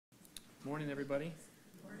Morning, everybody.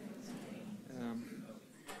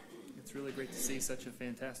 It's really great to see such a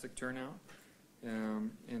fantastic turnout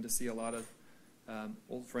and to see a lot of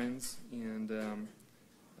old friends and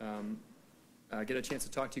get a chance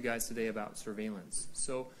to talk to you guys today about surveillance.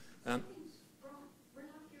 So, We're not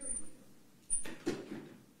hearing you.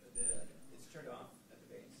 It's turned off at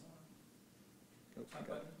the base.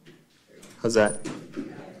 How's that?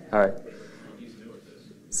 All right.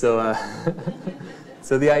 So,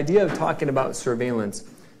 so the idea of talking about surveillance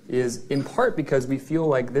is in part because we feel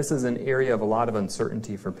like this is an area of a lot of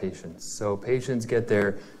uncertainty for patients. So patients get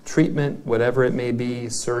their treatment, whatever it may be,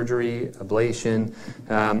 surgery, ablation,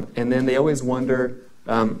 and then they always wonder,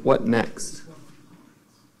 what next?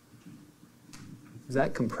 Is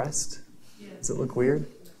that compressed? Does it look weird?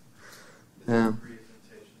 It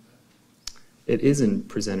is in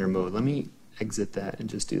presenter mode. Let me exit that and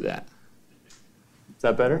just do that. Is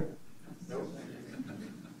that better?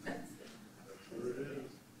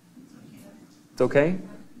 It's okay?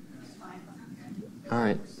 All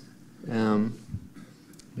right. Let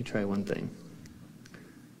me try one thing.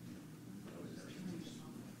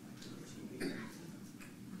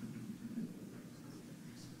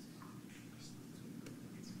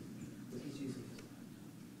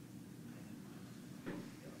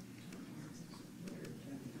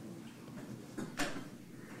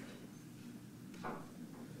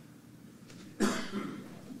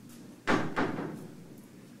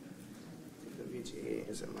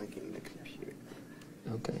 Isn't liking the computer.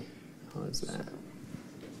 Okay, how is that?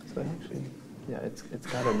 So actually, yeah, it's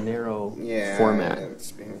got a narrow format. Yeah,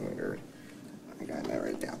 it's being weird. I got that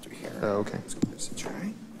right down through here. Oh, okay. Let's give this a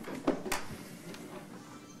try.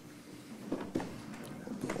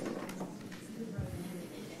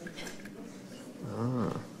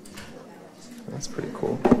 Ah, that's pretty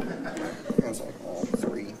cool. Sounds like all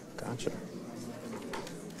three. Gotcha.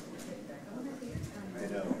 I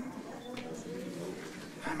know.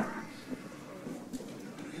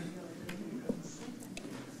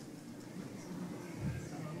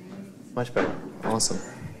 Much better. Awesome.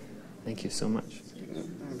 Thank you so much.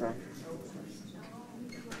 Okay.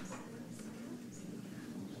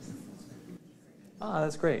 Ah,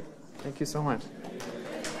 that's great. Thank you so much.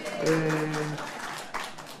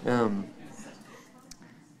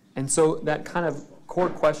 And so that kind of core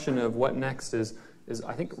question of what next is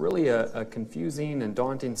I think really a confusing and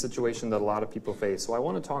daunting situation that a lot of people face. So I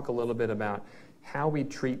want to talk a little bit about how we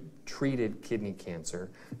treated kidney cancer.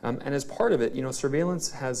 And as part of it, you know, surveillance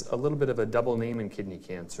has a little bit of a double name in kidney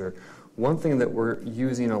cancer. One thing that we're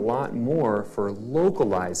using a lot more for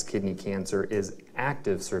localized kidney cancer is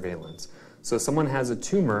active surveillance. So someone has a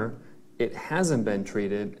tumor, it hasn't been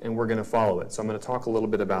treated, and we're going to follow it. So I'm going to talk a little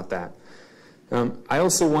bit about that. I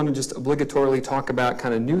also want to just obligatorily talk about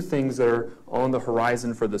kind of new things that are on the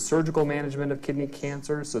horizon for the surgical management of kidney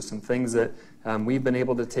cancer. So some things that we've been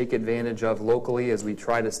able to take advantage of locally as we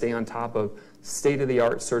try to stay on top of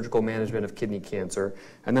state-of-the-art surgical management of kidney cancer.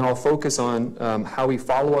 And then I'll focus on how we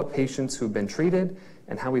follow up patients who've been treated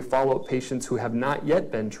and how we follow up patients who have not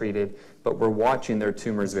yet been treated, but we're watching their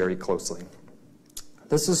tumors very closely.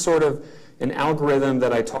 This is sort of an algorithm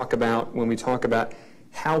that I talk about when we talk about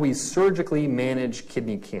how we surgically manage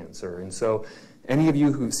kidney cancer. And so any of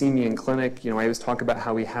you who've seen me in clinic, you know, I always talk about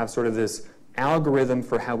how we have sort of this algorithm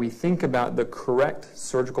for how we think about the correct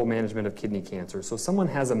surgical management of kidney cancer. So someone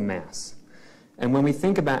has a mass. And when we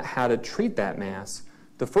think about how to treat that mass,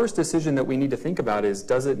 the first decision that we need to think about is,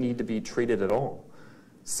 does it need to be treated at all?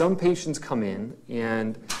 Some patients come in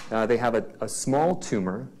and they have a small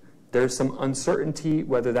tumor. There's some uncertainty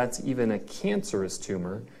whether that's even a cancerous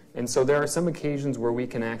tumor. And so there are some occasions where we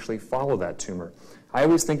can actually follow that tumor. I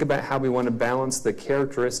always think about how we want to balance the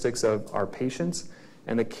characteristics of our patients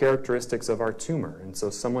and the characteristics of our tumor. And so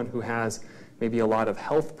someone who has maybe a lot of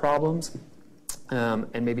health problems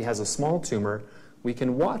and maybe has a small tumor, we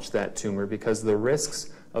can watch that tumor because the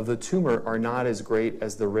risks of the tumor are not as great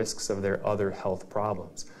as the risks of their other health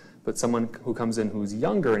problems. But someone who comes in who's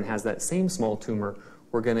younger and has that same small tumor,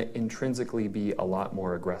 we're going to intrinsically be a lot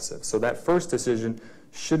more aggressive. So that first decision,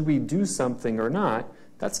 should we do something or not,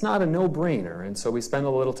 that's not a no-brainer. And so we spend a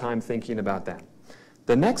little time thinking about that.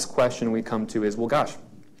 The next question we come to is, well, gosh,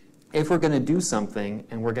 if we're going to do something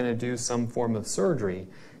and we're going to do some form of surgery,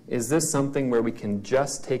 is this something where we can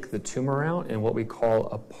just take the tumor out in what we call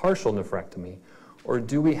a partial nephrectomy, or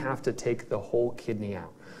do we have to take the whole kidney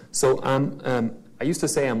out? So I used to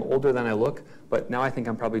say I'm older than I look, but now I think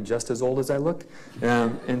I'm probably just as old as I look.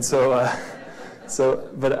 But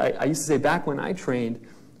I used to say back when I trained,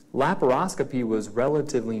 laparoscopy was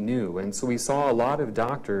relatively new. And so we saw a lot of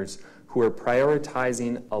doctors who are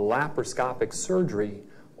prioritizing a laparoscopic surgery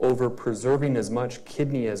over preserving as much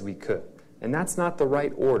kidney as we could. And that's not the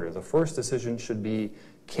right order. The first decision should be,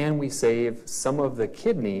 can we save some of the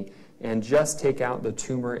kidney and just take out the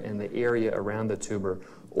tumor and the area around the tumor,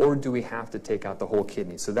 or do we have to take out the whole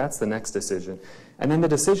kidney? So that's the next decision. And then the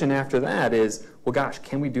decision after that is, well, gosh,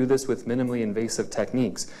 can we do this with minimally invasive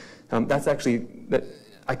techniques? That's actually,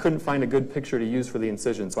 I couldn't find a good picture to use for the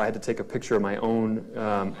incision, so I had to take a picture of my own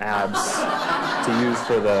abs to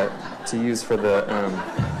use for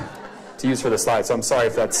the slide. So I'm sorry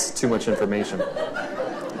if that's too much information.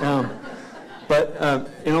 But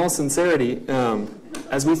in all sincerity,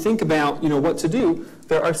 as we think about what to do,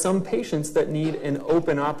 there are some patients that need an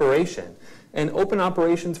open operation. And open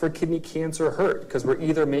operations for kidney cancer hurt because we're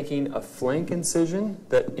either making a flank incision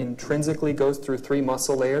that intrinsically goes through 3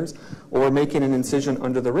 muscle layers, or we're making an incision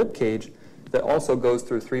under the rib cage that also goes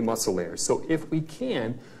through 3 muscle layers. So if we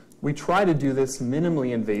can, we try to do this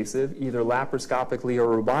minimally invasive, either laparoscopically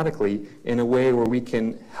or robotically, in a way where we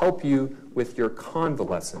can help you with your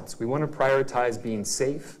convalescence. We want to prioritize being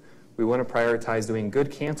safe. We want to prioritize doing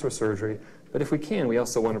good cancer surgery. But if we can, we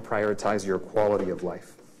also want to prioritize your quality of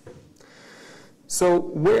life. So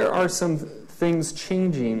where are some things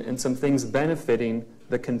changing and some things benefiting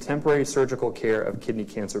the contemporary surgical care of kidney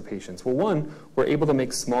cancer patients? Well, one, we're able to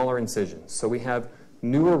make smaller incisions. So we have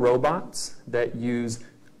newer robots that use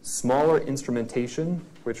smaller instrumentation,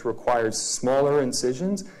 which requires smaller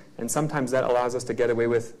incisions, and sometimes that allows us to get away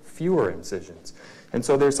with fewer incisions. And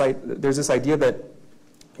so there's this idea that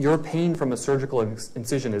your pain from a surgical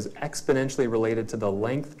incision is exponentially related to the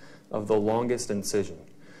length of the longest incision.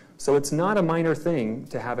 So it's not a minor thing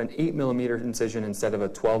to have an 8mm incision instead of a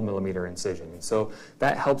 12mm incision. And so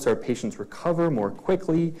that helps our patients recover more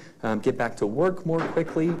quickly, get back to work more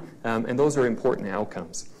quickly, and those are important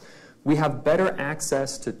outcomes. We have better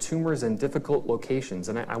access to tumors in difficult locations,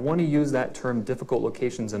 and I want to use that term difficult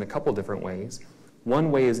locations in a couple different ways.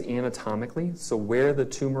 One way is anatomically, so where the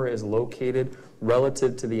tumor is located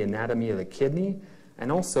relative to the anatomy of the kidney,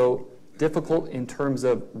 and also difficult in terms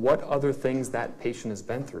of what other things that patient has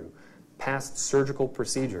been through. Past surgical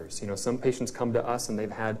procedures. Some patients come to us and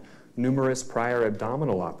they've had numerous prior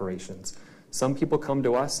abdominal operations. Some people come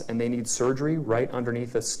to us and they need surgery right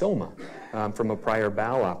underneath a stoma from a prior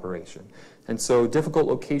bowel operation. And so difficult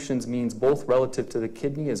locations means both relative to the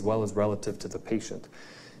kidney as well as relative to the patient.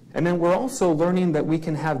 And then we're also learning that we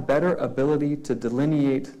can have better ability to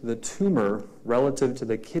delineate the tumor relative to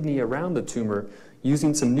the kidney around the tumor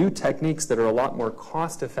using some new techniques that are a lot more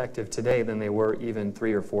cost-effective today than they were even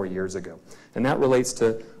 3 or 4 years ago. And that relates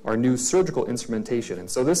to our new surgical instrumentation. And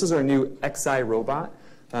so this is our new XI robot.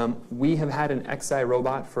 We have had an XI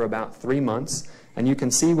robot for about 3 months. And you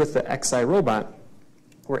can see with the XI robot,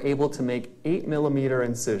 we're able to make 8mm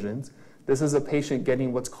incisions. This is a patient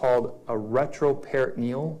getting what's called a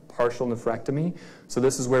retroperitoneal partial nephrectomy. So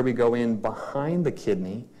this is where we go in behind the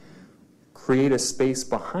kidney, create a space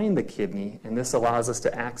behind the kidney, and this allows us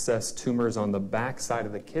to access tumors on the back side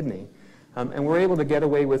of the kidney. And we're able to get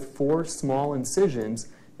away with 4 small incisions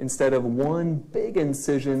instead of 1 big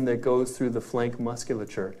incision that goes through the flank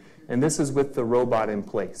musculature. And this is with the robot in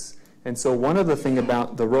place. And so one other thing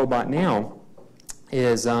about the robot now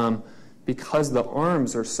is because the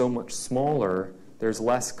arms are so much smaller, there's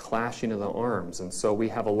less clashing of the arms. And so we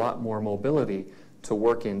have a lot more mobility to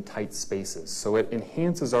work in tight spaces. So it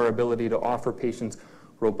enhances our ability to offer patients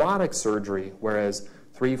robotic surgery, whereas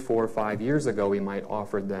 3, 4, 5 years ago we might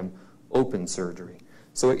offer them open surgery.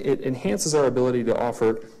 So it enhances our ability to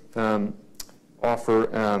offer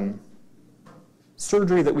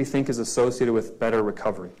surgery that we think is associated with better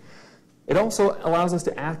recovery. It also allows us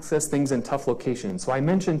to access things in tough locations. So I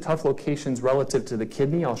mentioned tough locations relative to the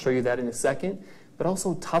kidney. I'll show you that in a second. But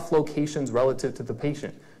also tough locations relative to the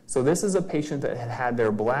patient. So this is a patient that had had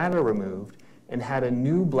their bladder removed and had a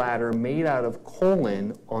new bladder made out of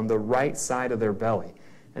colon on the right side of their belly.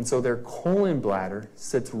 And so their colon bladder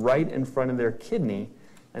sits right in front of their kidney,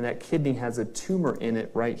 and that kidney has a tumor in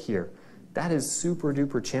it right here. That is super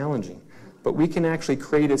duper challenging. But we can actually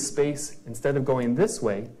create a space, instead of going this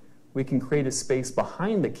way, we can create a space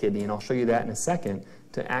behind the kidney, and I'll show you that in a second,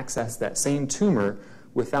 to access that same tumor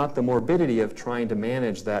without the morbidity of trying to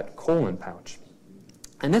manage that colon pouch.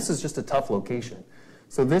 And this is just a tough location.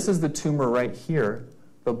 So this is the tumor right here.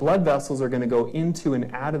 The blood vessels are going to go into and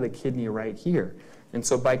out of the kidney right here. And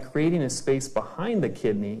so by creating a space behind the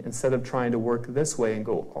kidney, instead of trying to work this way and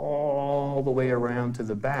go all the way around to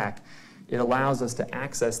the back, it allows us to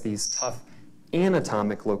access these tough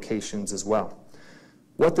anatomic locations as well.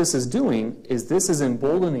 What this is doing is this is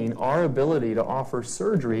emboldening our ability to offer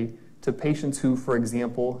surgery to patients who, for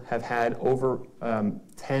example, have had over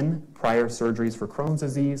 10 prior surgeries for Crohn's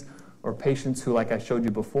disease, or patients who, like I showed you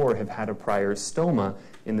before, have had a prior stoma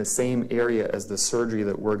in the same area as the surgery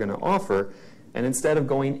that we're going to offer. And instead of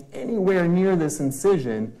going anywhere near this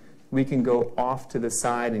incision, we can go off to the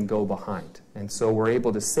side and go behind. And so we're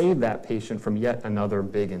able to save that patient from yet another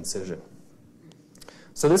big incision.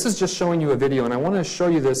 So this is just showing you a video, and I want to show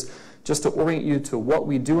you this just to orient you to what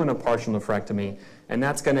we do in a partial nephrectomy, and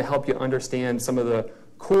that's going to help you understand some of the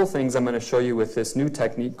cool things I'm going to show you with this new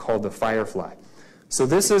technique called the Firefly. So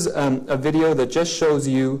this is a video that just shows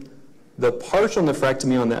you the partial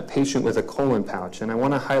nephrectomy on that patient with a colon pouch, and I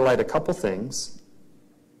want to highlight a couple things.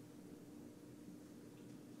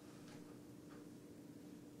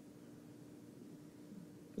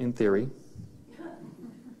 In theory.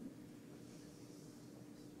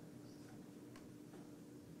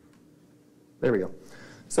 There we go.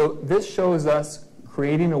 So this shows us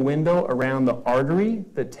creating a window around the artery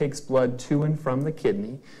that takes blood to and from the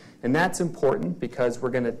kidney. And that's important because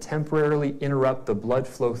we're going to temporarily interrupt the blood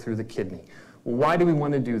flow through the kidney. Well, why do we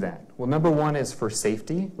want to do that? Well, number one is for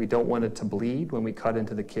safety. We don't want it to bleed when we cut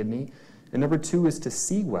into the kidney. And number two is to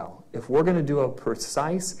see well. If we're going to do a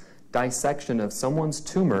precise dissection of someone's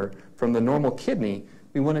tumor from the normal kidney,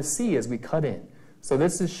 we want to see as we cut in. So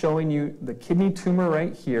this is showing you the kidney tumor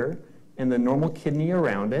right here and the normal kidney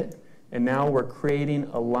around it. And now we're creating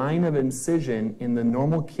a line of incision in the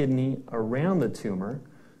normal kidney around the tumor,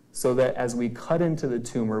 so that as we cut into the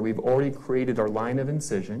tumor, we've already created our line of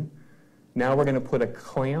incision. Now we're going to put a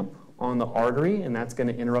clamp on the artery, and that's going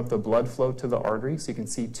to interrupt the blood flow to the artery. So you can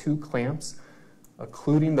see two clamps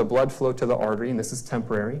occluding the blood flow to the artery, and this is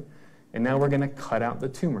temporary. And now we're going to cut out the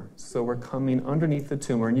tumor. So we're coming underneath the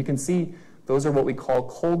tumor, and you can see those are what we call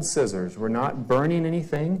cold scissors. We're not burning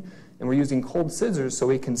anything, and we're using cold scissors so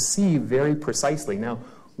we can see very precisely. Now,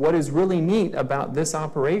 what is really neat about this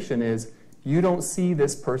operation is you don't see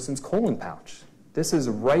this person's colon pouch. This is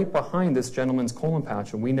right behind this gentleman's colon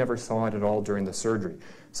pouch, and we never saw it at all during the surgery.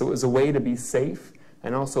 So it was a way to be safe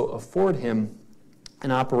and also afford him an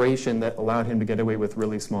operation that allowed him to get away with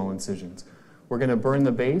really small incisions. We're going to burn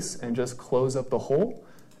the base and just close up the hole,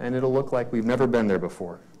 and it'll look like we've never been there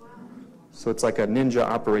before. So it's like a ninja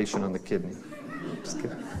operation on the kidney. Just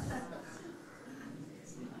kidding.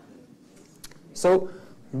 So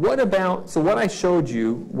what I showed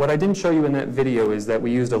you, what I didn't show you in that video is that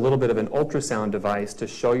we used a little bit of an ultrasound device to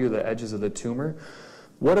show you the edges of the tumor.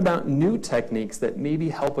 What about new techniques that maybe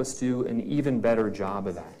help us do an even better job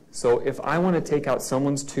of that? So if I want to take out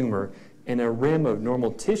someone's tumor in a rim of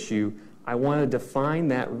normal tissue, I want to define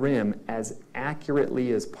that rim as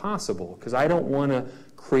accurately as possible, because I don't want to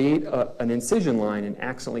create an incision line and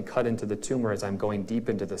accidentally cut into the tumor as I'm going deep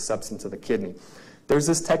into the substance of the kidney. There's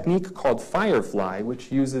this technique called Firefly,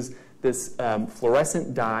 which uses this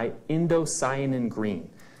fluorescent dye, indocyanin green.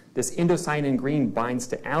 This indocyanin green binds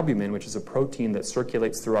to albumin, which is a protein that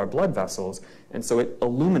circulates through our blood vessels, and so it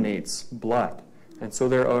illuminates blood. And so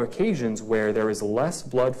there are occasions where there is less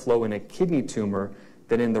blood flow in a kidney tumor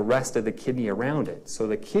than in the rest of the kidney around it. So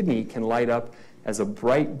the kidney can light up as a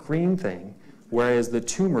bright green thing, whereas the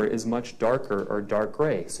tumor is much darker or dark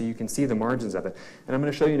gray. So you can see the margins of it. And I'm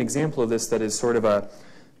going to show you an example of this that is sort of a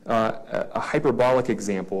hyperbolic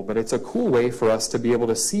example, but it's a cool way for us to be able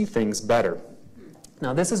to see things better.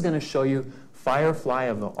 Now this is going to show you Firefly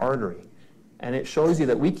of the artery. And it shows you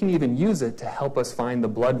that we can even use it to help us find the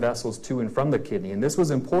blood vessels to and from the kidney. And this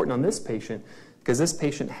was important on this patient because this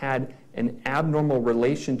patient had an abnormal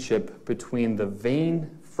relationship between the vein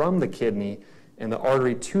from the kidney and the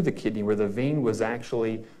artery to the kidney, where the vein was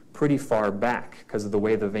actually pretty far back because of the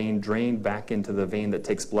way the vein drained back into the vein that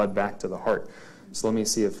takes blood back to the heart. So let me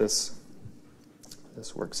see if this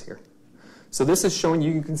works here. So this is showing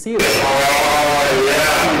you can see it. Oh,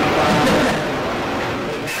 yeah.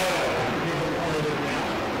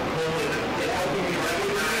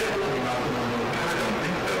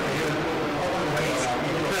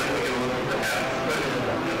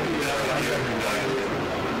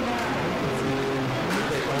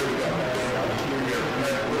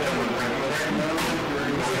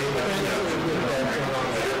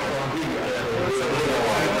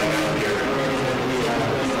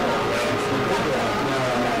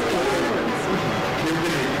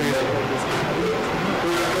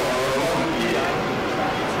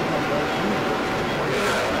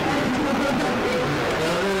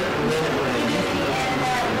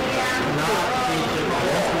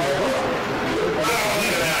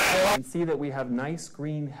 See that we have nice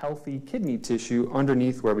green healthy kidney tissue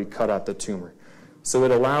underneath where we cut out the tumor. So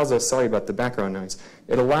it allows us, sorry about the background noise,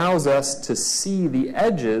 it allows us to see the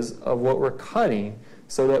edges of what we're cutting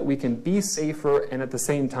so that we can be safer and at the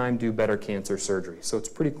same time do better cancer surgery. So it's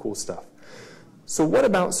pretty cool stuff. So what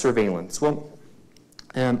about surveillance? Well,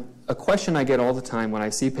 a question I get all the time when I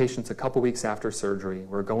see patients a couple weeks after surgery,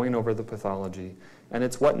 we're going over the pathology, and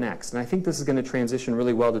it's what next? And I think this is going to transition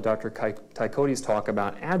really well to Dr. Tycody's talk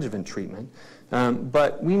about adjuvant treatment.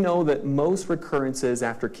 But we know that most recurrences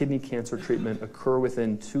after kidney cancer treatment occur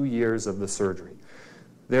within 2 years of the surgery.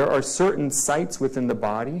 There are certain sites within the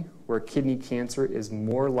body where kidney cancer is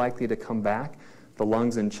more likely to come back, the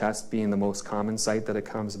lungs and chest being the most common site that it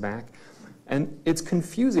comes back. And it's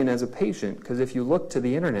confusing as a patient because if you look to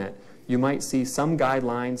the internet, you might see some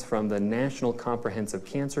guidelines from the National Comprehensive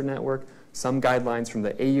Cancer Network, some guidelines from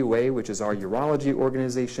the AUA, which is our urology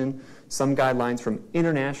organization, some guidelines from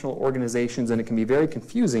international organizations, and it can be very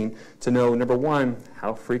confusing to know, number one,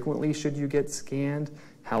 how frequently should you get scanned,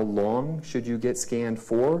 how long should you get scanned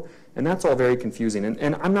for, and that's all very confusing.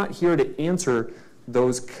 And I'm not here to answer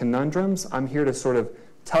those conundrums. I'm here to sort of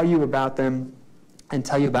tell you about them and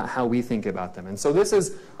tell you about how we think about them. And so this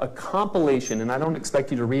is a compilation, and I don't expect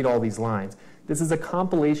you to read all these lines. This is a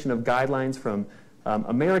compilation of guidelines from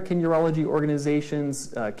American urology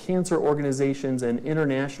organizations, cancer organizations, and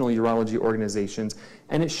international urology organizations.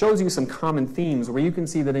 And it shows you some common themes where you can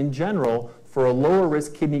see that in general, for a lower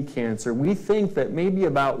risk kidney cancer, we think that maybe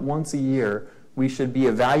about once a year, we should be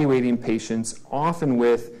evaluating patients, often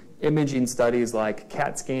with imaging studies like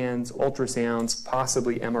CAT scans, ultrasounds,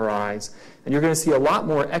 possibly MRIs. And you're going to see a lot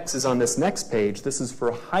more X's on this next page. This is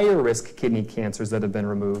for higher risk kidney cancers that have been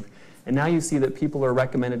removed. And now you see that people are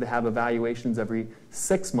recommended to have evaluations every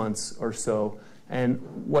 6 months or so. And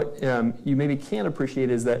what you maybe can't appreciate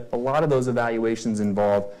is that a lot of those evaluations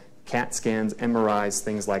involve CAT scans, MRIs,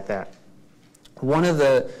 things like that. One of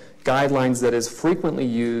the guidelines that is frequently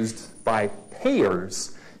used by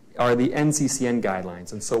payers are the NCCN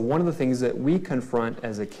guidelines. And so one of the things that we confront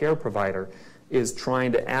as a care provider is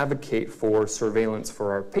trying to advocate for surveillance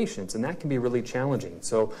for our patients, and that can be really challenging.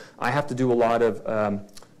 So I have to do a lot of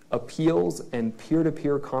appeals and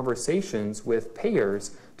peer-to-peer conversations with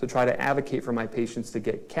payers to try to advocate for my patients to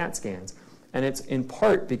get CAT scans. And it's in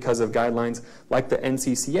part because of guidelines like the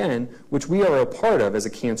NCCN, which we are a part of as a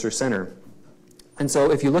cancer center. And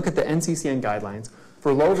so if you look at the NCCN guidelines,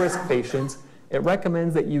 for low-risk patients, it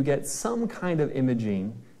recommends that you get some kind of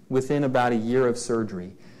imaging within about a year of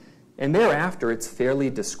surgery. And thereafter, it's fairly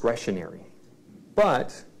discretionary.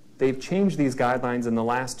 But they've changed these guidelines in the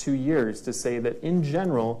last 2 years to say that in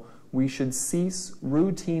general, we should cease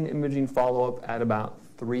routine imaging follow-up at about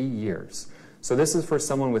 3 years. So this is for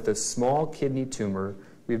someone with a small kidney tumor.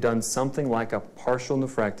 We've done something like a partial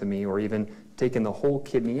nephrectomy or even taken the whole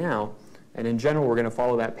kidney out. And in general, we're going to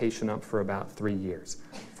follow that patient up for about 3 years.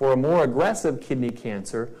 For a more aggressive kidney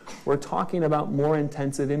cancer, we're talking about more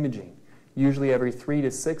intensive imaging, usually every 3 to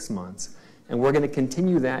 6 months. And we're going to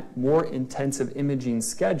continue that more intensive imaging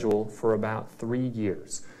schedule for about 3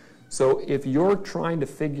 years. So if you're trying to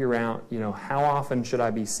figure out, how often should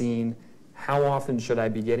I be seen, how often should I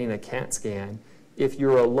be getting a CAT scan, if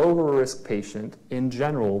you're a lower risk patient, in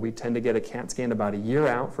general, we tend to get a CAT scan about a year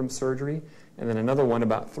out from surgery, and then another one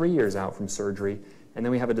about 3 years out from surgery, and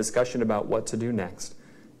then we have a discussion about what to do next.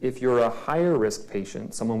 If you're a higher risk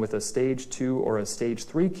patient, someone with a stage 2 or a stage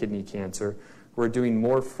 3 kidney cancer, we're doing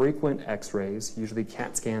more frequent x-rays, usually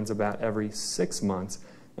CAT scans about every 6 months,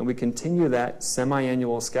 and we continue that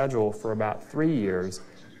semi-annual schedule for about 3 years,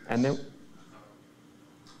 and then...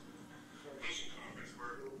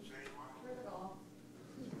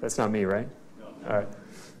 That's not me, right? All right.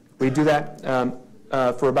 We do that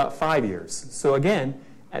for about 5 years. So again,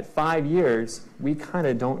 at 5 years, we kind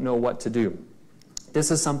of don't know what to do. This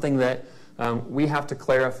is something that we have to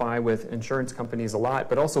clarify with insurance companies a lot,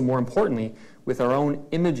 but also more importantly, with our own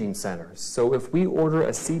imaging centers. So if we order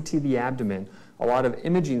a CT of the abdomen, a lot of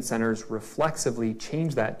imaging centers reflexively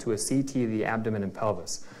change that to a CT of the abdomen and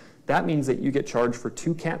pelvis. That means that you get charged for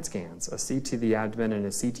 2 CAT scans, a CT of the abdomen and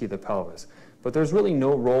a CT of the pelvis. But there's really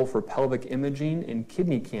no role for pelvic imaging in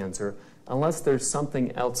kidney cancer unless there's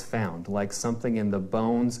something else found, like something in the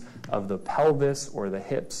bones of the pelvis or the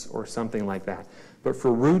hips or something like that. But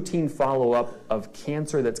for routine follow-up of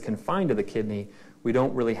cancer that's confined to the kidney, we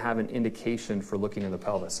don't really have an indication for looking in the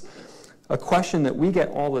pelvis. A question that we get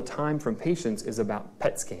all the time from patients is about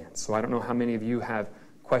PET scans. So I don't know how many of you have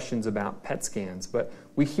questions about PET scans, but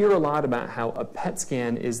we hear a lot about how a PET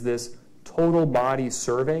scan is this total body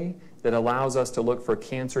survey that allows us to look for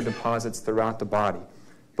cancer deposits throughout the body.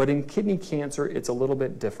 But in kidney cancer, it's a little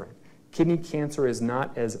bit different. Kidney cancer is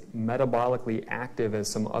not as metabolically active as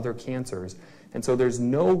some other cancers, and so there's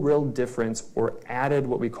no real difference or added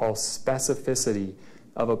what we call specificity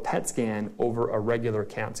of a PET scan over a regular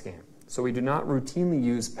CAT scan. So we do not routinely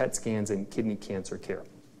use PET scans in kidney cancer care.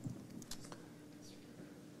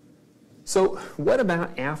 So what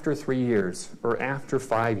about after 3 years or after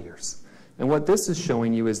 5 years? And what this is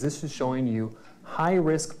showing you is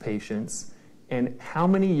high-risk patients and how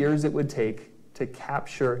many years it would take to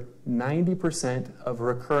capture 90% of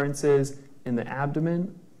recurrences in the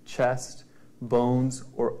abdomen, chest, bones,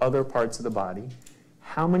 or other parts of the body,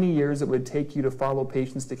 how many years it would take you to follow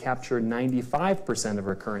patients to capture 95% of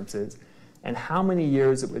recurrences, and how many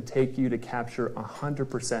years it would take you to capture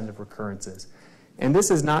 100% of recurrences. And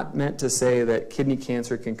this is not meant to say that kidney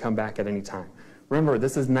cancer can come back at any time. Remember,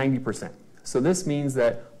 this is 90%. So this means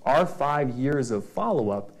that our 5 years of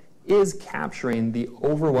follow-up is capturing the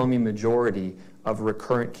overwhelming majority of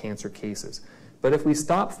recurrent cancer cases. But if we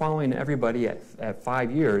stop following everybody at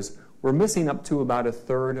 5 years, we're missing up to about a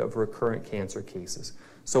third of recurrent cancer cases.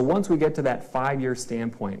 So once we get to that 5-year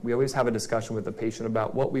standpoint, we always have a discussion with the patient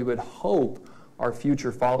about what we would hope our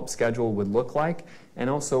future follow-up schedule would look like, and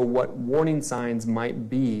also what warning signs might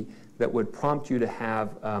be that would prompt you to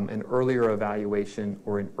have an earlier evaluation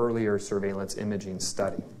or an earlier surveillance imaging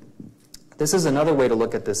study. This is another way to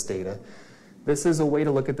look at this data. This is a way to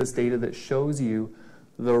look at this data that shows you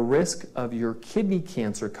the risk of your kidney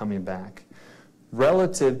cancer coming back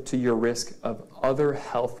relative to your risk of other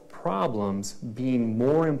health problems being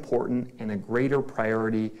more important and a greater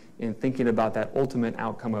priority in thinking about that ultimate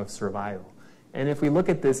outcome of survival. And if we look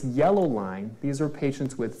at this yellow line, these are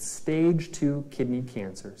patients with stage 2 kidney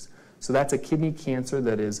cancers. So that's a kidney cancer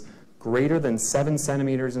that is greater than 7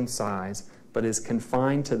 centimeters in size, but is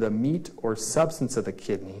confined to the meat or substance of the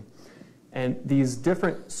kidney. And these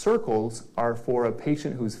different circles are for a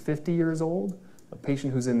patient who's 50 years old, a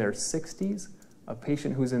patient who's in their 60s, a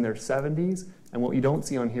patient who's in their 70s, and what you don't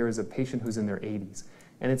see on here is a patient who's in their 80s.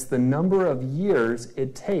 And it's the number of years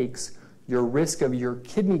it takes your risk of your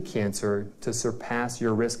kidney cancer to surpass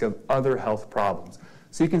your risk of other health problems.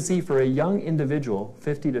 So you can see for a young individual,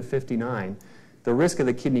 50 to 59, the risk of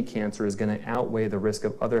the kidney cancer is going to outweigh the risk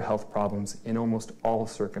of other health problems in almost all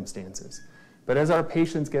circumstances. But as our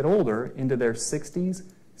patients get older, into their 60s,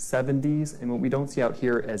 70s, and what we don't see out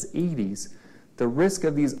here as 80s, the risk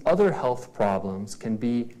of these other health problems can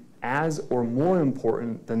be as or more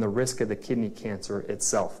important than the risk of the kidney cancer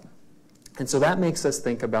itself. And so that makes us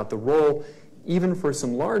think about the role, even for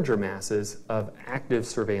some larger masses, of active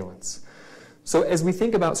surveillance. So as we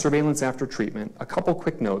think about surveillance after treatment, a couple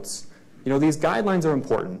quick notes. You know, these guidelines are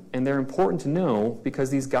important, and they're important to know because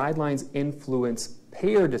these guidelines influence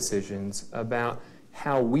payer decisions about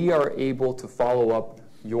how we are able to follow up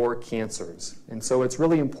your cancers. And so it's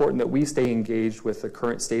really important that we stay engaged with the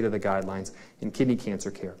current state of the guidelines in kidney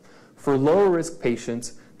cancer care. For lower risk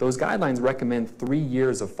patients, those guidelines recommend 3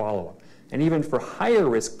 years of follow-up. And even for higher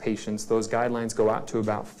risk patients, those guidelines go out to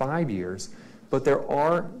about 5 years. But there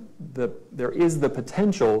is the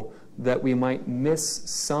potential that we might miss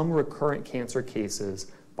some recurrent cancer cases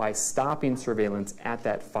by stopping surveillance at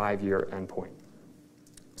that 5-year endpoint.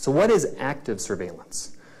 So what is active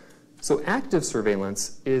surveillance? So active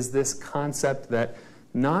surveillance is this concept that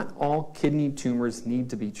not all kidney tumors need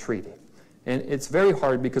to be treated. And it's very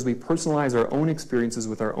hard because we personalize our own experiences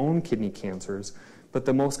with our own kidney cancers, but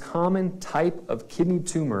the most common type of kidney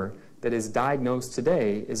tumor that is diagnosed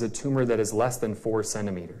today is a tumor that is less than 4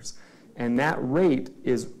 centimeters. And that rate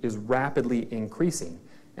is rapidly increasing.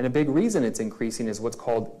 And a big reason it's increasing is what's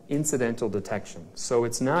called incidental detection. So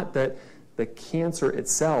it's not that the cancer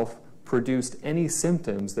itself produced any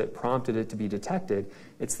symptoms that prompted it to be detected.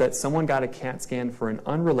 It's that someone got a CAT scan for an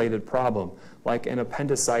unrelated problem, like an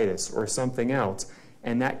appendicitis or something else,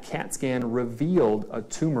 and that CAT scan revealed a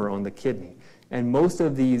tumor on the kidney. And most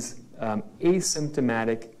of these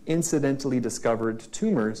asymptomatic, incidentally discovered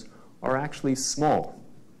tumors are actually small.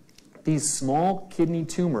 These small kidney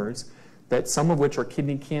tumors, that some of which are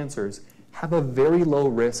kidney cancers, have a very low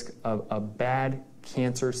risk of a bad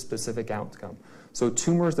cancer-specific outcome. So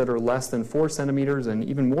tumors that are less than 4 centimeters, and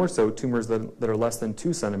even more so tumors that are less than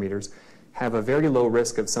 2 centimeters, have a very low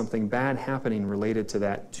risk of something bad happening related to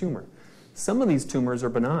that tumor. Some of these tumors are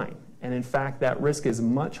benign, and in fact that risk is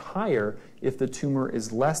much higher if the tumor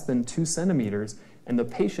is less than 2 centimeters and the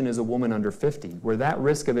patient is a woman under 50, where that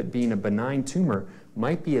risk of it being a benign tumor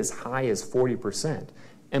might be as high as 40%,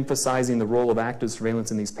 emphasizing the role of active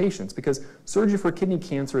surveillance in these patients, because surgery for kidney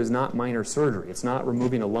cancer is not minor surgery. It's not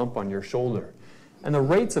removing a lump on your shoulder. And the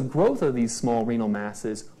rates of growth of these small renal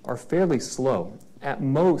masses are fairly slow, at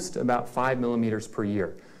most about 5 millimeters per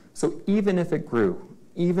year. So even if it grew,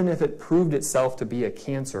 even if it proved itself to be a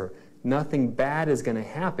cancer, nothing bad is going to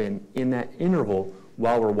happen in that interval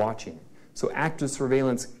while we're watching it. So active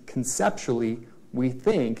surveillance, conceptually, we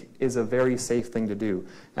think is a very safe thing to do.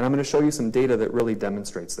 And I'm going to show you some data that really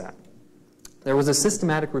demonstrates that. There was a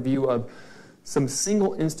systematic review of some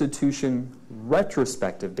single institution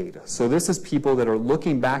retrospective data. So this is people that are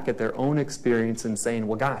looking back at their own experience and saying,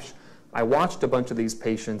 well, gosh, I watched a bunch of these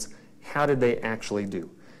patients. How did they actually do?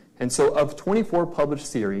 And so of 24 published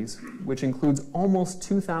series, which includes almost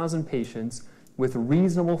 2,000 patients with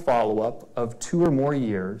reasonable follow-up of 2 or more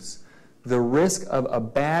years, the risk of a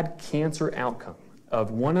bad cancer outcome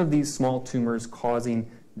of one of these small tumors causing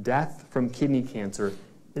death from kidney cancer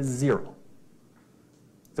is 0.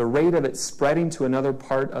 The rate of it spreading to another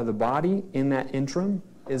part of the body in that interim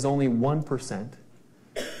is only 1%.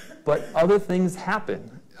 But other things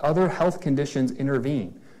happen. Other health conditions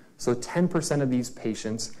intervene. So 10% of these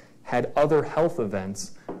patients had other health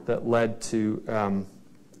events that led to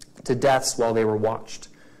deaths while they were watched.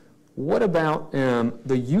 What about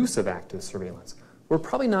the use of active surveillance? We're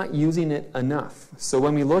probably not using it enough. So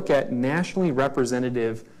when we look at nationally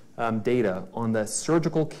representative data on the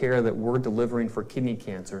surgical care that we're delivering for kidney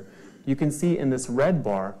cancer, you can see in this red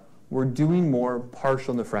bar, we're doing more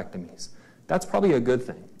partial nephrectomies. That's probably a good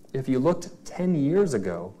thing. If you looked 10 years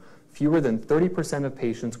ago, fewer than 30% of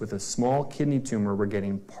patients with a small kidney tumor were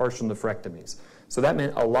getting partial nephrectomies. So that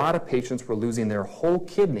meant a lot of patients were losing their whole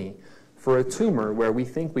kidney for a tumor where we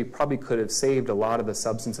think we probably could have saved a lot of the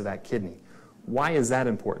substance of that kidney. Why is that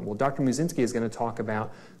important? Well, Dr. Musinski is going to talk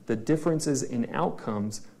about the differences in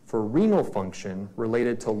outcomes for renal function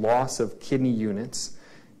related to loss of kidney units.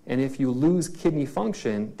 And if you lose kidney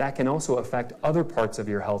function, that can also affect other parts of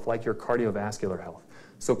your health, like your cardiovascular health.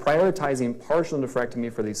 So prioritizing partial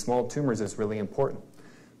nephrectomy for these small tumors is really important.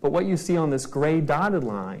 But what you see on this gray dotted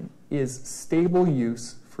line is stable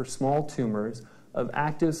use for small tumors of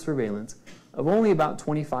active surveillance of only about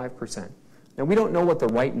 25%. Now, we don't know what the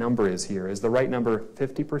right number is here. Is the right number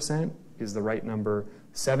 50%? Is the right number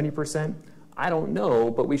 70%? I don't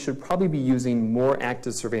know, but we should probably be using more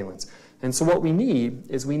active surveillance. And so what we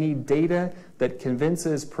need is we need data that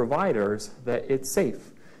convinces providers that it's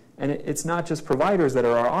safe. And it's not just providers that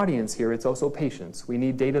are our audience here, it's also patients. We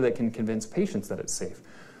need data that can convince patients that it's safe.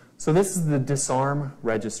 So this is the DISARM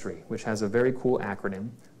registry, which has a very cool acronym.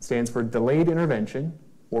 It stands for Delayed Intervention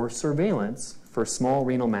or Surveillance for Small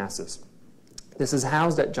Renal Masses. This is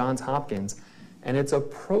housed at Johns Hopkins, and it's a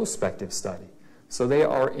prospective study. So they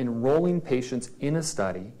are enrolling patients in a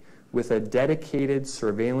study with a dedicated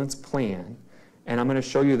surveillance plan, and I'm going to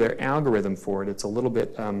show you their algorithm for it. It's a little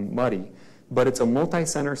bit muddy, but it's a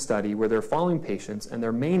multi-center study where they're following patients, and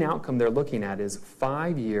their main outcome they're looking at is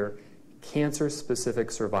 5-year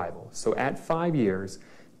cancer-specific survival. So at 5 years,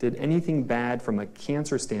 did anything bad from a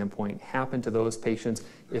cancer standpoint happen to those patients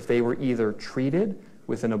if they were either treated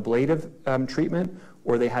with an ablative treatment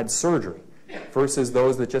or they had surgery versus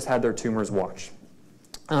those that just had their tumors watched?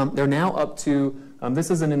 They're now up to,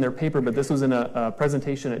 this isn't in their paper, but this was in a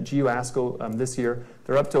presentation at GU ASCO this year.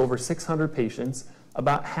 They're up to over 600 patients.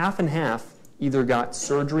 About half and half either got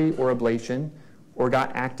surgery or ablation or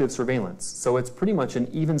got active surveillance. So it's pretty much an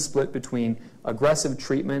even split between aggressive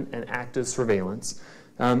treatment and active surveillance.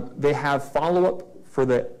 They have follow-up for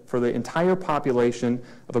the entire population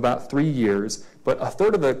of about 3 years, but a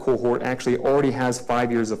third of the cohort actually already has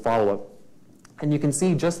 5 years of follow-up. And you can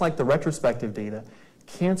see, just like the retrospective data,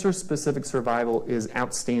 cancer-specific survival is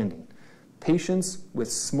outstanding. Patients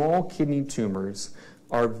with small kidney tumors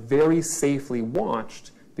are very safely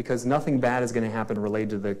watched because nothing bad is going to happen related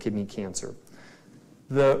to the kidney cancer.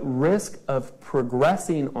 The risk of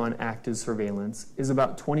progressing on active surveillance is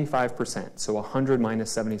about 25%, so 100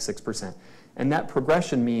 minus 76%. And that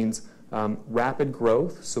progression means rapid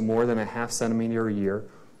growth, so more than a ½ centimeter a year,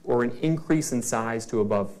 or an increase in size to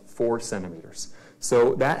above 4 centimeters.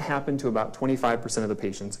 So that happened to about 25% of the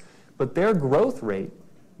patients. But their growth rate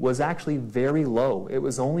was actually very low. It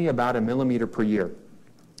was only about 1 millimeter per year.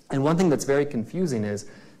 And one thing that's very confusing is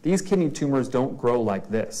these kidney tumors don't grow like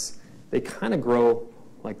this. They kind of grow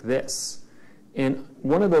like this. And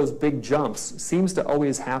one of those big jumps seems to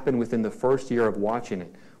always happen within the first year of watching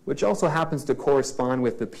it, which also happens to correspond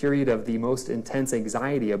with the period of the most intense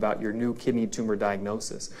anxiety about your new kidney tumor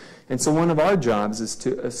diagnosis. And so one of our jobs is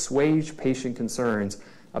to assuage patient concerns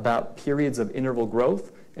about periods of interval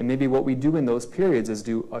growth, and maybe what we do in those periods is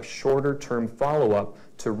do a shorter term follow-up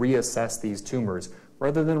to reassess these tumors,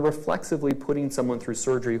 rather than reflexively putting someone through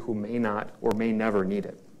surgery who may not or may never need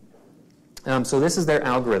it. So this is their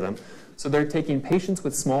algorithm. So they're taking patients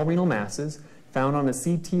with small renal masses found on a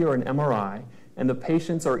CT or an MRI, and the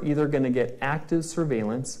patients are either going to get active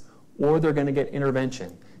surveillance or they're going to get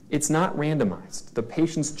intervention. It's not randomized. The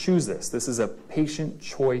patients choose this. This is a patient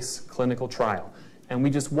choice clinical trial. And we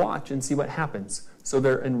just watch and see what happens. So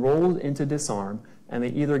they're enrolled into Disarm, and they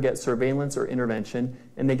either get surveillance or intervention,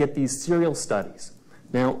 and they get these serial studies.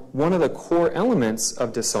 Now, one of the core elements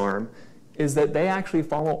of Disarm is that they actually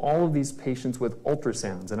follow all of these patients with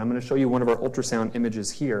ultrasounds. And I'm going to show you one of our ultrasound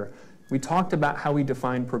images here. We talked about how we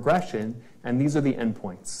define progression, and these are the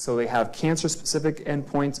endpoints. So they have cancer-specific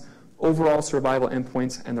endpoints, overall survival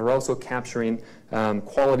endpoints, and they're also capturing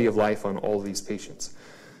quality of life on all of these patients.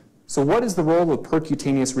 So what is the role of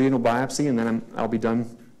percutaneous renal biopsy? And then I'll be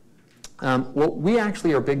done. Well, we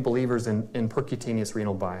actually are big believers in percutaneous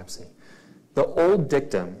renal biopsy. The old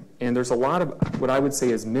dictum, and there's a lot of what I would say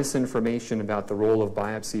is misinformation about the role of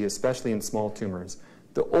biopsy, especially in small tumors.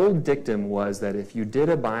 The old dictum was that if you did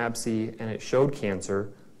a biopsy and it showed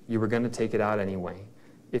cancer, you were going to take it out anyway.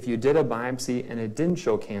 If you did a biopsy and it didn't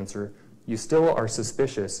show cancer, you still are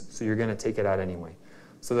suspicious, so you're going to take it out anyway.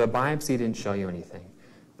 So the biopsy didn't show you anything.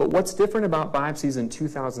 But what's different about biopsies in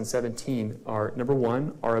 2017 are, number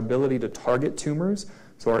one, our ability to target tumors.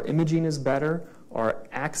 So our imaging is better. Our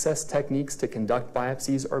access techniques to conduct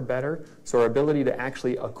biopsies are better. So our ability to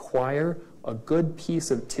actually acquire a good piece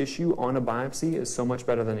of tissue on a biopsy is so much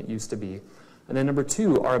better than it used to be. And then number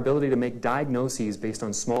two, our ability to make diagnoses based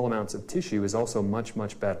on small amounts of tissue is also much,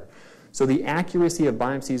 much better. So the accuracy of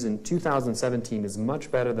biopsies in 2017 is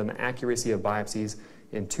much better than the accuracy of biopsies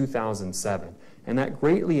in 2007. And that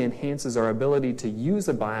greatly enhances our ability to use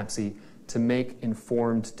a biopsy to make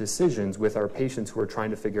informed decisions with our patients who are trying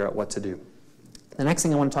to figure out what to do. The next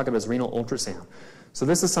thing I want to talk about is renal ultrasound. So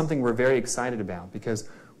this is something we're very excited about because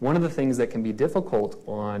one of the things that can be difficult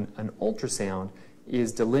on an ultrasound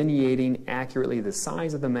is delineating accurately the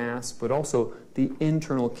size of the mass, but also the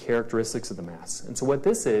internal characteristics of the mass. And so what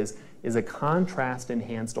this is a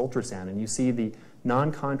contrast-enhanced ultrasound. And you see the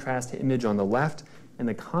non-contrast image on the left and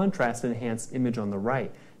the contrast-enhanced image on the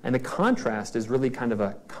right. And the contrast is really kind of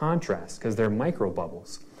a contrast because they're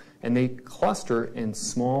microbubbles. And they cluster in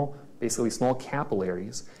small, basically small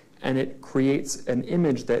capillaries. And it creates an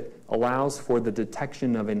image that allows for the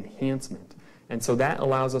detection of enhancement. And so that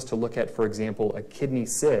allows us to look at, for example, a kidney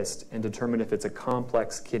cyst and determine if it's a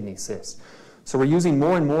complex kidney cyst. So we're using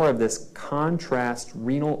more and more of this contrast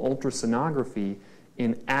renal ultrasonography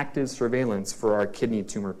in active surveillance for our kidney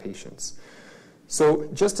tumor patients. So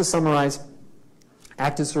just to summarize,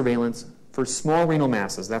 active surveillance for small renal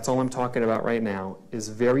masses, that's all I'm talking about right now, is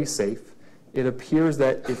very safe. It appears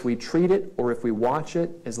that if we treat it or if we watch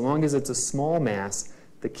it, as long as it's a small mass,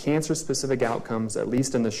 the cancer-specific outcomes, at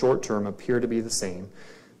least in the short term, appear to be the same.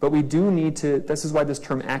 But we do need to, this is why this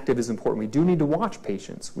term active is important, we do need to watch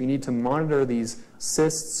patients. We need to monitor these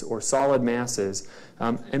cysts or solid masses,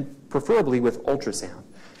 and preferably with ultrasound.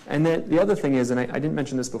 And then the other thing is, and I didn't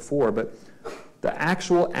mention this before, but the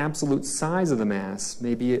actual absolute size of the mass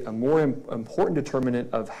may be a more important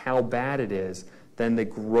determinant of how bad it is than the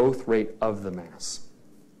growth rate of the mass.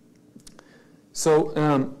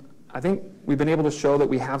 So I think we've been able to show that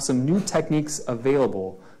we have some new techniques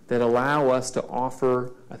available that allow us to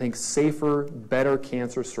offer, I think, safer, better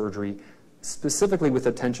cancer surgery, specifically with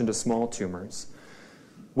attention to small tumors.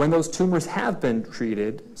 When those tumors have been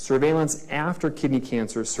treated, surveillance after kidney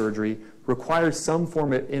cancer surgery requires some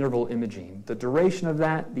form of interval imaging. The duration of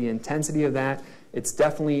that, the intensity of that,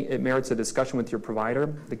 it merits a discussion with your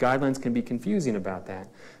provider. The guidelines can be confusing about that.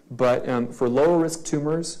 But for lower risk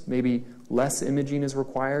tumors, maybe less imaging is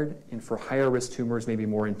required, and for higher risk tumors, maybe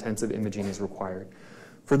more intensive imaging is required.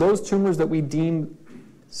 For those tumors that we deem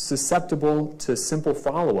susceptible to simple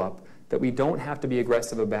follow-up, that we don't have to be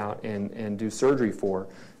aggressive about and do surgery for,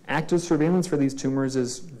 active surveillance for these tumors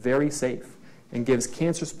is very safe and gives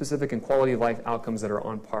cancer-specific and quality of life outcomes that are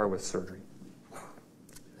on par with surgery.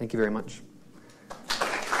 Thank you very much.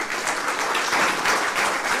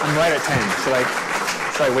 I'm right at 10.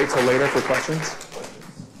 Should I wait till later for questions?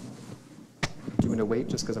 Do you want to wait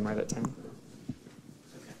just because I'm right at 10?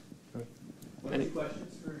 Okay. Any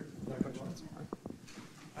questions for Dr. Watson?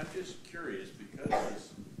 I'm just curious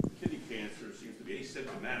because kidney cancer seems to be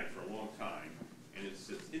asymptomatic for a long time, and it's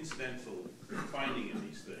incidental finding in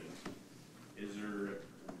these things. Is there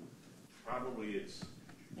probably it's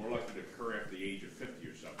more likely to occur after the age of 50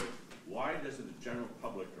 or something? Why doesn't the general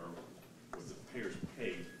public or with the payers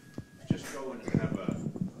pay just go and have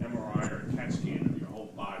a MRI or a CAT scan of your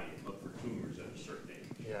whole body and look for tumors at a certain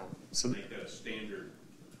age? Yeah. So make that a standard.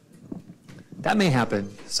 That may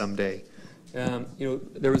happen someday. You know,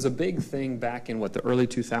 there was a big thing back in the early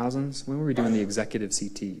 2000s when we were doing the executive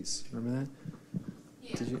CTs. Remember that?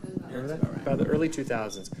 Yeah. Did you remember that? About the early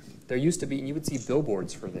 2000s. There used to be, and you would see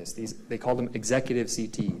billboards for this. They called them executive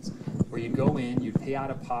CTs, where you'd go in, you'd pay out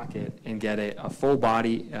of pocket, and get a full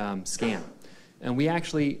body scan. And we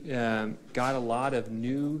actually got a lot of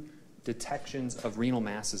new detections of renal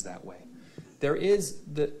masses that way. There is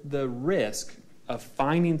the risk of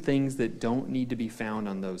finding things that don't need to be found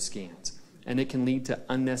on those scans. And it can lead to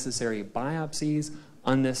unnecessary biopsies,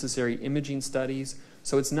 unnecessary imaging studies.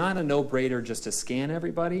 So it's not a no-brainer just to scan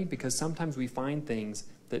everybody, because sometimes we find things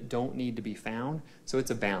that don't need to be found. So it's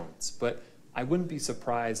a balance. But I wouldn't be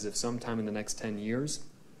surprised if sometime in the next 10 years,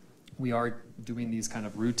 we are doing these kind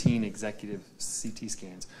of routine executive CT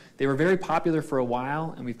scans. They were very popular for a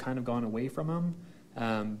while, and we've kind of gone away from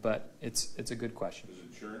them. But it's a good question. Does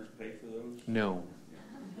insurance pay for those? No.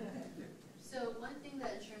 So one thing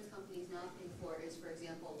that insurance companies now pay for is, for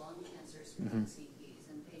example, lung cancer screening CTs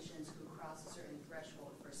in patients who cross a certain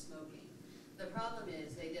threshold for smoking. The problem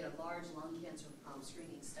is they did a large lung cancer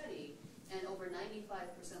screening study, and over 95%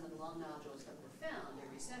 of the lung nodules that were found, they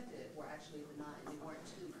resected, were actually benign. They weren't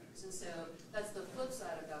tumors. And so that's the flip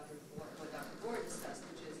side of what Dr. Gore discussed,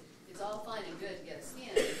 which is it's all fine and good to get a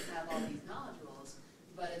scan and have all these nodules,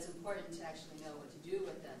 but it's important to actually know what to do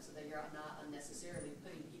with them so that you're not unnecessarily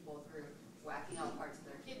putting people through whacking out parts of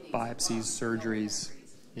their kidneys. Biopsies, surgeries.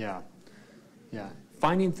 Yeah. Yeah.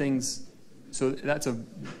 Finding things, so that's a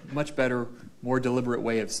much better, more deliberate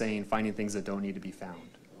way of saying finding things that don't need to be found.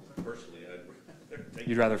 Personally,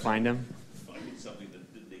 You'd rather find them? Finding something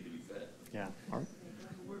that didn't need to be fed. Yeah. Art?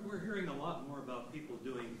 We're hearing a lot more about people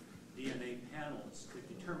doing DNA panels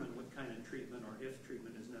to determine what kind of treatment or if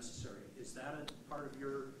treatment is necessary. Is that a part of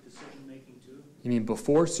your decision making too? You mean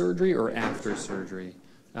before surgery or after surgery?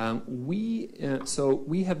 So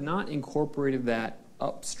we have not incorporated that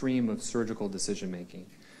upstream of surgical decision making.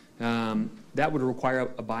 That would require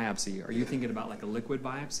a biopsy. Are you thinking about like a liquid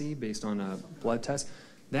biopsy based on a blood test?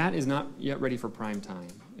 That is not yet ready for prime time.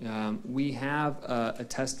 We have a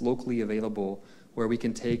test locally available where we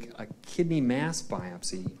can take a kidney mass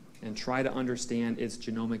biopsy and try to understand its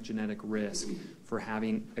genetic risk for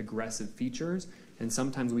having aggressive features. And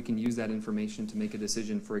sometimes we can use that information to make a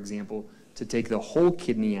decision, for example, to take the whole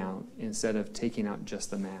kidney out instead of taking out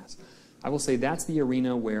just the mass. I will say that's the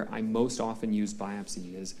arena where I most often use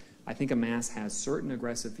biopsy. Is I think a mass has certain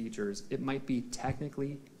aggressive features. It might be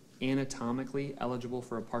technically, anatomically eligible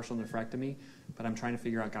for a partial nephrectomy, but I'm trying to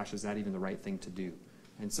figure out, gosh, is that even the right thing to do?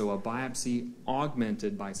 And so a biopsy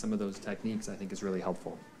augmented by some of those techniques I think is really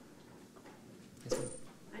helpful. Yes, ma'am?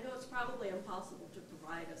 I know it's probably impossible to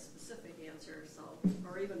provide a specific answer,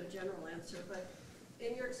 or even a general answer, but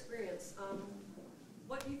in your experience,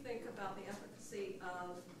 what do you think about the efficacy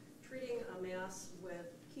of treating a mass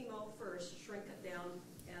with chemo first, shrink it down,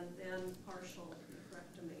 and then partial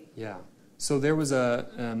nephrectomy? Yeah. So there was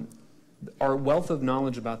our wealth of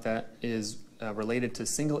knowledge about that is related to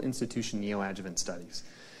single institution neoadjuvant studies.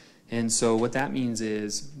 And so what that means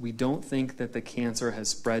is we don't think that the cancer has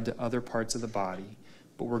spread to other parts of the body,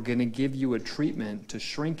 but we're going to give you a treatment to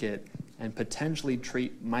shrink it and potentially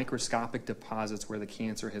treat microscopic deposits where the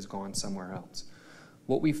cancer has gone somewhere else.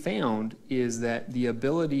 What we found is that the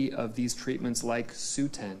ability of these treatments like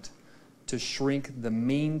Sutent to shrink the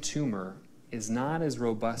main tumor is not as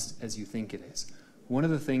robust as you think it is. One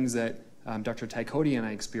of the things that Dr. Tykody and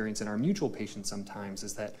I experience in our mutual patients sometimes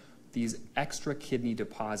is that these extra kidney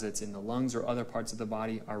deposits in the lungs or other parts of the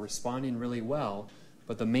body are responding really well,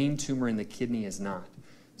 but the main tumor in the kidney is not.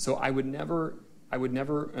 So I would never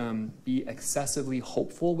be excessively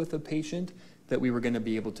hopeful with a patient that we were going to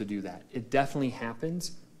be able to do that. It definitely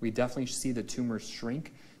happens. We definitely see the tumors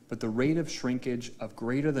shrink, but the rate of shrinkage of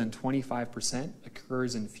greater than 25%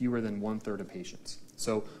 occurs in fewer than 1/3 of patients.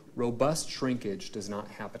 So robust shrinkage does not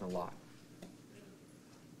happen a lot.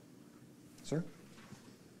 Sir?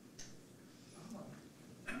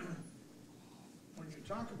 When you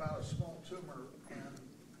talk about a small tumor and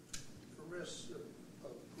the risks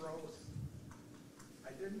of growth,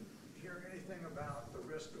 I didn't hear anything about the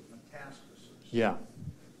risk of metastasis. Yeah.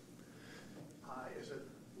 Is it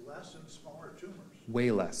less in smaller tumors?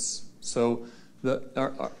 Way less. So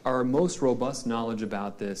our most robust knowledge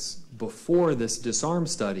about this before this disarm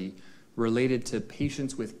study related to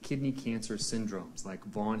patients with kidney cancer syndromes like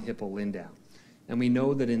von Hippel-Lindau. And we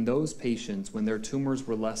know that in those patients, when their tumors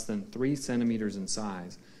were less than 3 centimeters in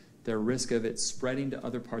size, their risk of it spreading to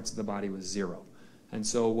other parts of the body was 0. And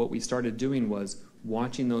so what we started doing was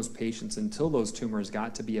watching those patients until those tumors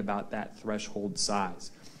got to be about that threshold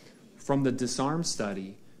size. From the disarm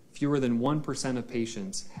study, fewer than 1% of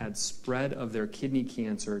patients had spread of their kidney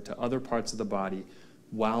cancer to other parts of the body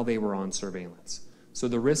while they were on surveillance. So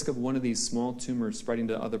the risk of one of these small tumors spreading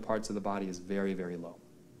to other parts of the body is very, very low.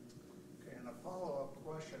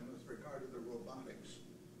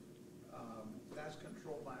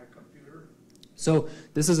 So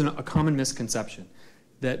this is a common misconception,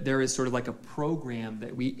 that there is sort of like a program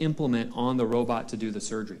that we implement on the robot to do the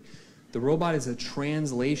surgery. The robot is a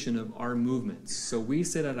translation of our movements. So we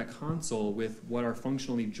sit at a console with what are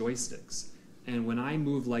functionally joysticks. And when I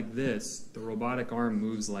move like this, the robotic arm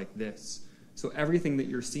moves like this. So everything that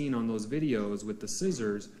you're seeing on those videos with the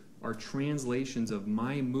scissors are translations of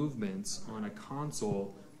my movements on a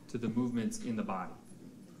console to the movements in the body.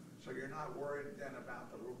 So you're not worried then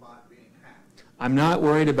about the robot being hacked? I'm not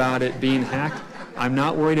worried about it being hacked. I'm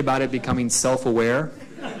not worried about it becoming self-aware.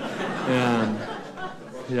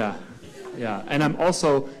 Yeah, yeah. And I'm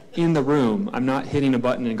also in the room. I'm not hitting a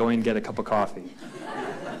button and going to get a cup of coffee.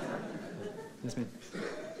 Yes, ma'am.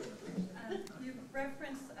 You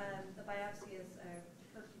referenced the biopsy as a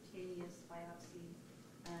percutaneous biopsy.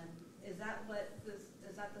 Is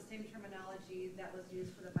that the same terminology that was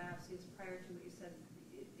used for the biopsies prior to what you said?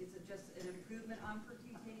 Is it just an improvement on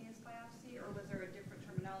percutaneous biopsy, or was there a different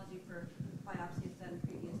terminology for biopsies than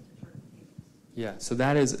previous to percutaneous? Yeah, so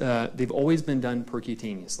that is, they've always been done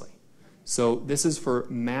percutaneously. So this is for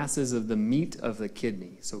masses of the meat of the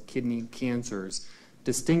kidney, so kidney cancers,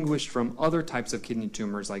 distinguished from other types of kidney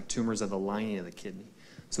tumors, like tumors of the lining of the kidney.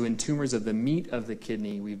 So in tumors of the meat of the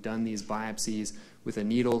kidney, we've done these biopsies with a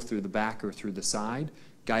needle through the back or through the side,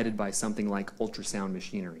 guided by something like ultrasound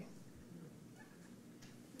machinery.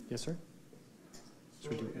 Yes, sir?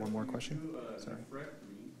 Should we do one more question? Sorry.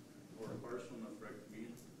 Nephrectomy or a partial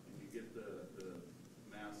nephrectomy, and you get the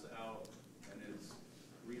mass out and it's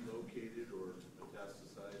relocated or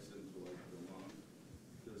metastasized into like the lung,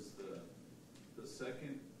 does the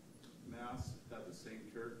second mass have the same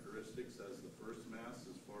characteristics as the first mass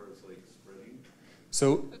as far as like spreading?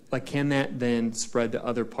 So, like, can that then spread to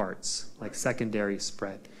other parts, like secondary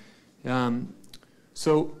spread?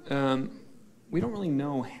 We don't really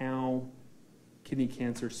know how kidney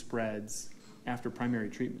cancer spreads after primary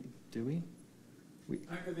treatment, do we?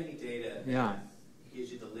 I don't have any data Yeah. that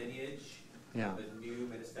gives you the lineage Yeah. of a new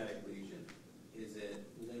metastatic lesion. Is it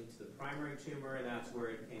linked to the primary tumor and that's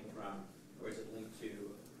where it came from? Or is it linked to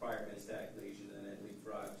a prior metastatic lesion and then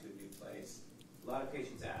leapfrog to a new place? A lot of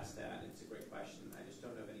patients ask that, and it's a great question. I just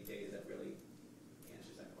don't have any data that really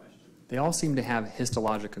answers that question. They all seem to have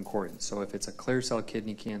histologic concordance. So if it's a clear cell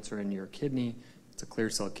kidney cancer in your kidney, it's a clear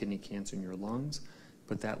cell kidney cancer in your lungs.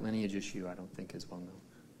 But that lineage issue I don't think is well known.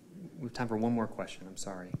 We have time for one more question. I'm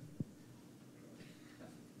sorry.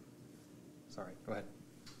 Sorry, go ahead.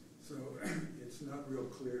 So it's not real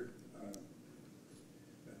clear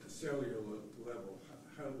at the cellular level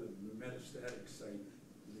how the metastatic site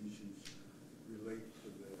lesions relate to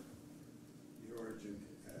the origin.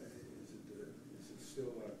 Is it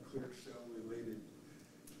still a clear cell related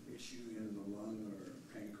issue in the lung or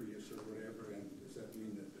pancreas or whatever? And does that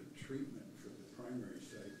mean that the treatment for the primary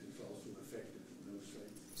site is also effective in those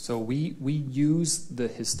sites? So we use the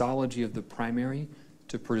histology of the primary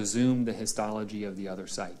to presume the histology of the other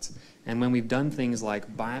sites. And when we've done things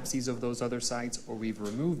like biopsies of those other sites, or we've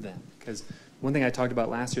removed them, because one thing I talked about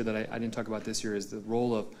last year that I didn't talk about this year is the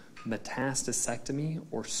role of metastasectomy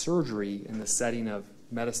or surgery in the setting of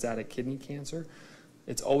metastatic kidney cancer.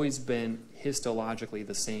 It's always been histologically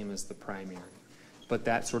the same as the primary. But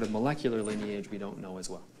that sort of molecular lineage we don't know as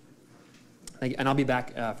well. And I'll be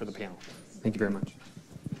back for the panel. Thank you very much.